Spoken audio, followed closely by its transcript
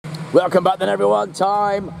Welcome back then everyone,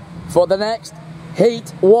 time for the next Heat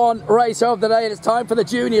 1 race of the day. It's time for the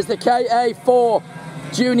juniors, the Ka4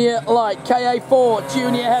 Junior Light, Ka4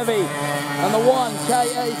 Junior Heavy, and the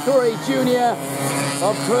Ka3 Junior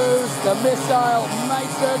of Cruise, the Missile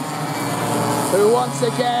Mason, who once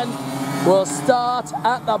again will start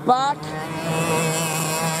at the back.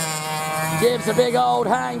 Gives a big old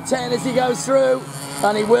hang 10 as he goes through,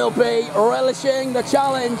 and he will be relishing the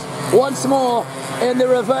challenge once more in the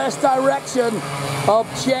reverse direction of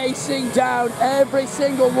chasing down every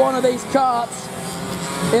single one of these carts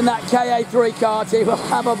in that Ka3 cart. He will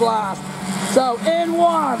have a blast. So in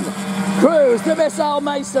one, Cruise, the Missile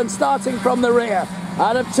Mason, starting from the rear.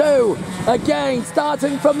 Out of two, again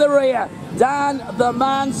starting from the rear, Dan the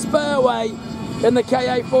Man Spurway in the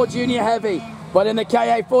Ka4 Junior Heavy. But in the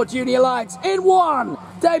Ka4 Junior Lights, in one,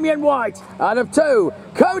 Damien White. Out of two,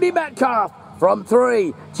 Cody Metcalf. From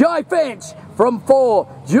three, Jai Finch. From four,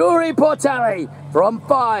 Jury Portelli. From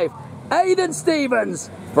five, Aidan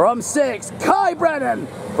Stevens. From six, Kai Brennan.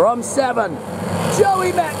 From seven,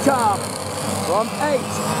 Joey Metcalf. From eight,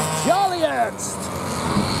 Charlie Ernst.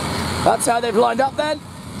 That's how they've lined up then.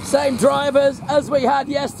 Same drivers as we had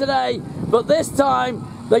yesterday, but this time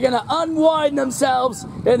they're going to unwind themselves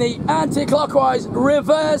in the anti-clockwise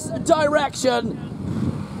reverse direction.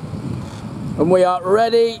 And we are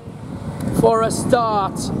ready for a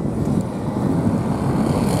start.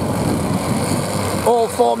 All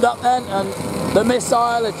formed up then, and the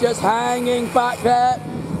Missile is just hanging back there.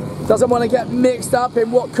 Doesn't want to get mixed up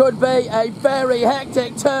in what could be a very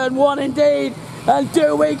hectic turn one indeed. And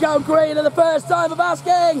do we go green at the first time of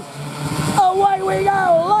asking? Away we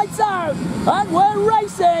go, lights out, and we're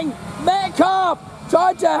racing. Metcalf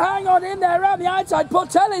tried to hang on in there around the outside.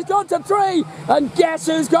 Portelli's gone to three, and guess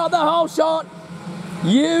who's got the whole shot?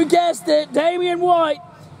 You guessed it, Damien White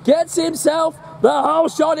gets himself the whole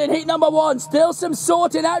shot in heat number one. Still some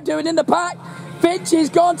sorting out doing in the pack. Finch has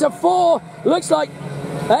gone to four. Looks like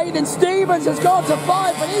Aidan Stevens has gone to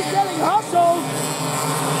five, but he's getting hustled.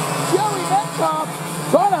 Joey Metcalf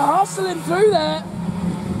trying to hustle him through there.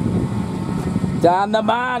 Dan the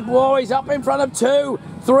Man, whoa, he's up in front of two,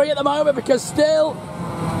 three at the moment, because still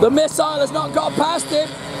the Missile has not got past him.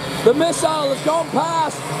 The Missile has gone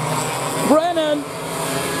past Brennan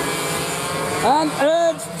and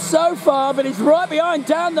Ernst so far, but he's right behind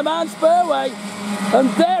Dan the Man Spurway. And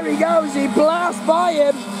there he goes, he blasts by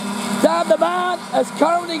him. Dan the Man has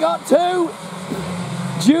currently got two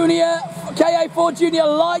Ka4 Junior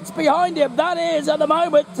Lights behind him. That is, at the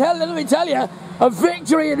moment, let me tell you, a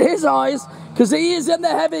victory in his eyes, because he is in the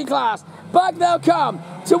heavy class. Back they'll come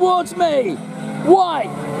towards me.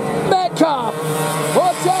 White, Metcalf,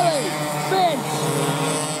 Portelli, Finch,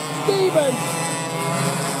 Stevens.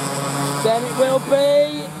 Then it will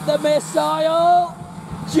be the Missile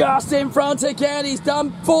just in front again. He's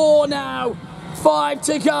done four now. 5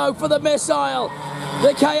 to go for the Missile.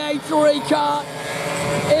 The Ka3 cart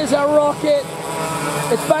is a rocket.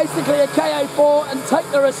 It's basically a Ka4 and take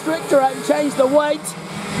the restrictor out and change the weight.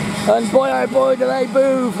 And boy oh boy do they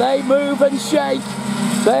move. They move and shake.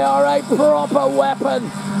 They are a proper weapon.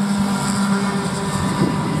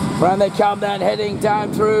 Round they come then, heading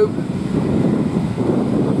down through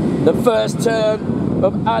the first turn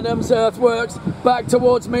of Adams Earthworks. Back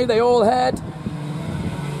towards me they all head.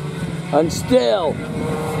 And still,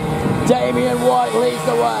 Damien White leads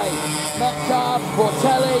the way. Metcalf,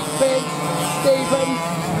 Portelli, Finch, Stevens.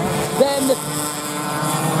 Then the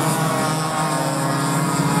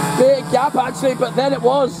big gap actually, but then it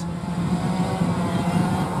was.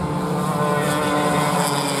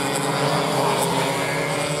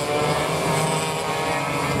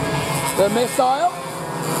 The Missile.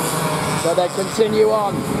 So they continue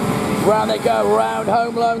on. Round they go, round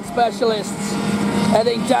home loan specialists.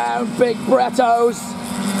 Heading down, big Brettos.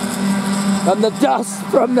 And the dust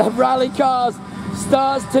from the rally cars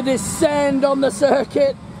starts to descend on the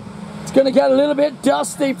circuit. It's going to get a little bit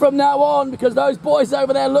dusty from now on, because those boys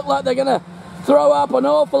over there look like they're going to throw up an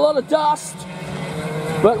awful lot of dust.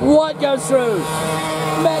 But White goes through.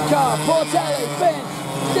 Metcalf, Portelli, Finch,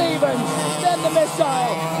 Stevens, then the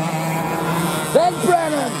Missile. Then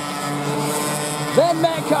Brennan. Then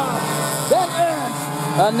Metcalf. Then Ernst.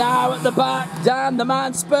 And now at the back, Dan the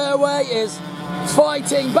Man Spurway is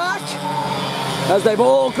fighting back as they've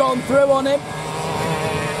all gone through on him.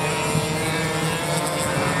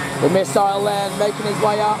 The Missile then making his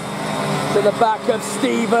way up to the back of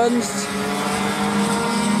Stevens.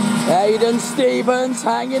 Aidan Stevens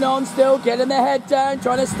hanging on still, getting their head down,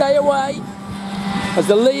 trying to stay away. As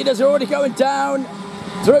the leaders are already going down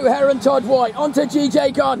through Heron Todd White, onto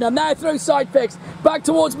GJ Gardner, now through Sidefix, back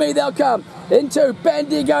towards me they'll come, into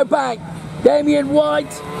Bendigo Bank, Damien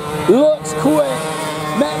White looks quick,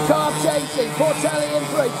 Metcalf chasing, Portelli in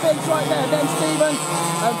 3, Finch right there, then Stevens,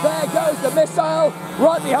 and there goes the missile,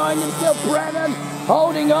 right behind him still Brennan,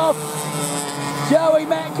 holding off Joey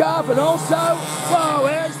Metcalf, and also, whoa,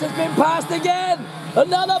 Ernst has been passed again,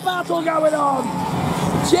 another battle going on,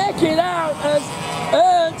 check it out as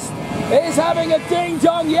Ernst is having a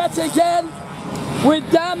ding-dong yet again with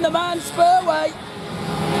Dan the Man Spurway.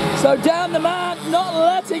 So Dan the Man not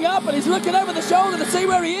letting up, and he's looking over the shoulder to see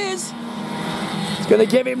where he is. It's going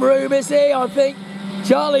to give him room, is he? I think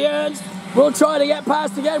Charlie Ernst will try to get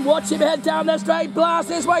past again. Watch him head down the straight, blast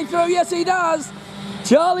his way through. Yes, he does.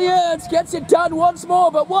 Charlie Ernst gets it done once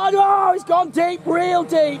more, but one, oh, he's gone deep, real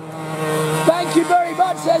deep. Thank you very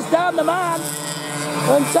much, says Dan the Man,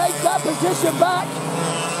 and takes that position back.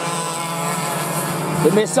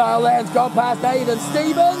 The missile there's gone past Aidan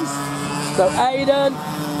Stevens. So Aidan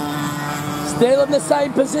still in the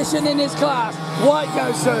same position in his class. White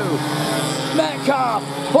goes through. Metcalf,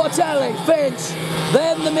 Portelli, Finch,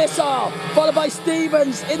 then the missile, followed by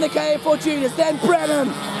Stevens in the ka4 juniors, then Brennan,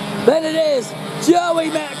 then it is Joey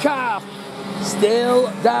Metcalf.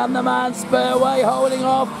 Still down the Man Spurway holding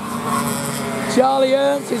off. Charlie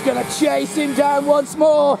Ernst is going to chase him down once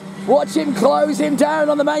more. Watch him close him down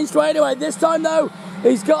on the main straightaway. This time though,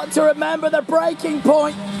 he's got to remember the braking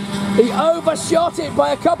point. He overshot it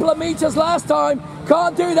by a couple of meters last time.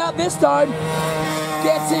 Can't do that this time.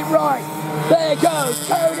 Gets it right. There goes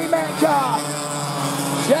Cody Metcalf.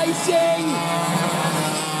 Chasing,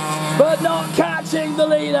 but not catching the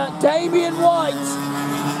leader. Damien White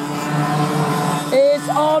is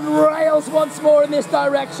on rails once more in this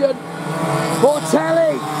direction.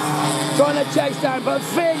 Portelli trying to chase down, but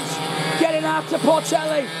Finch getting after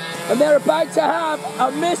Portelli. And they're about to have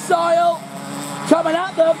a missile coming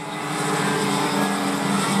at them.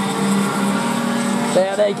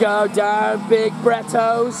 There they go, down Big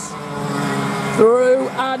Brettos, through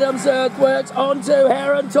Adams Earthworks, onto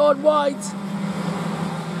Heron Todd White.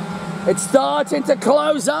 It's starting to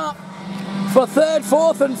close up for 3rd,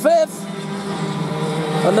 4th and 5th.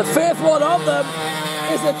 And the 5th one of them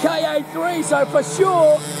is a ka3, so for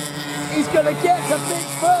sure he's going to get to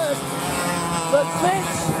Finch first. But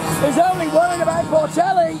Finch is only worried about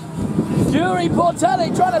Portelli. Jury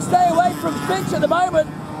Portelli trying to stay away from Finch at the moment,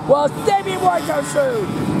 whilst Damien White goes through,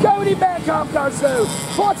 Cody Metcalf goes through,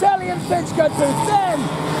 Portelli and Finch go through, then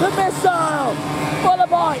the missile, followed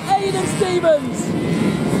by Aidan Stevens,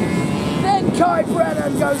 then Kai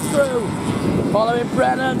Brennan goes through, following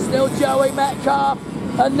Brennan, still Joey Metcalf,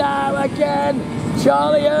 and now again,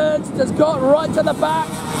 Charlie Ernst has got right to the back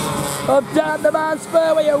of Dan the Man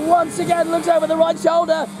Spurway, who once again looks over the right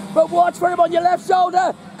shoulder, but watch for him on your left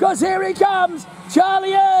shoulder, because here he comes,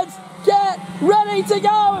 Charlie Ernst, get ready to go.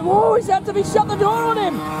 Oh, he's had to be shut the door on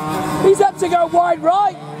him. He's had to go wide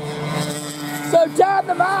right. So Dan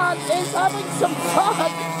the Man is having some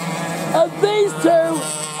fun, and these two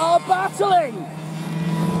are battling.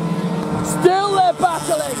 Still they're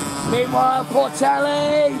battling. Meanwhile,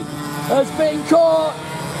 Portelli has been caught.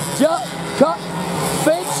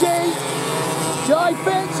 Finchy, Jai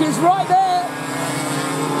Finch is right there.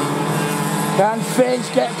 Can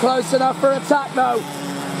Finch get close enough for attack though?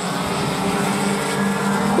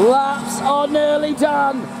 Laps are nearly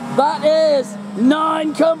done. That is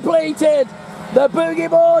 9 completed. The boogie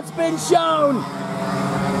board's been shown.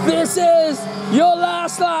 This is your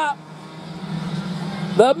last lap.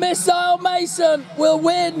 The Missile Mason will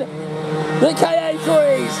win the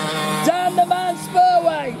ka3s. Dan the Man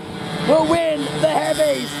Spurway will win the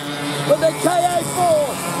heavies. But the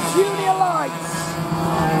ka4 Junior Lights,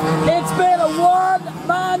 it's been a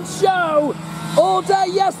one-man show all day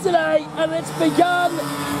yesterday, and it's begun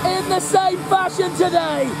in the same fashion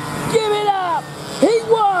today. Give it up! He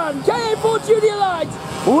won! ka4 Junior Lights!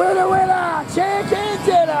 Winner, winner! Chicken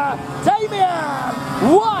dinner!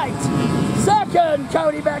 Damien White! Second,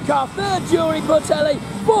 Cody Metcalf. Third, Jury Portelli.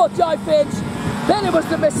 Fourth, Jai Finch. Then it was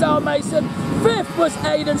the Missile Mason. Fifth was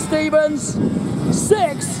Aidan Stevens.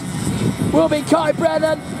 Sixth will be Kai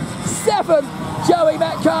Brennan. Seventh, Joey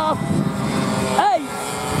Metcalf.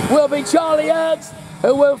 Eighth will be Charlie Ernst,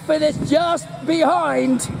 who will finish just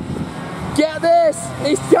behind. Get this,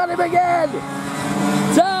 he's done him again.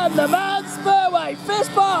 Dan the Man Spurway,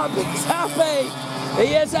 fist bump, he's happy.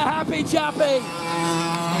 He is a happy chappy.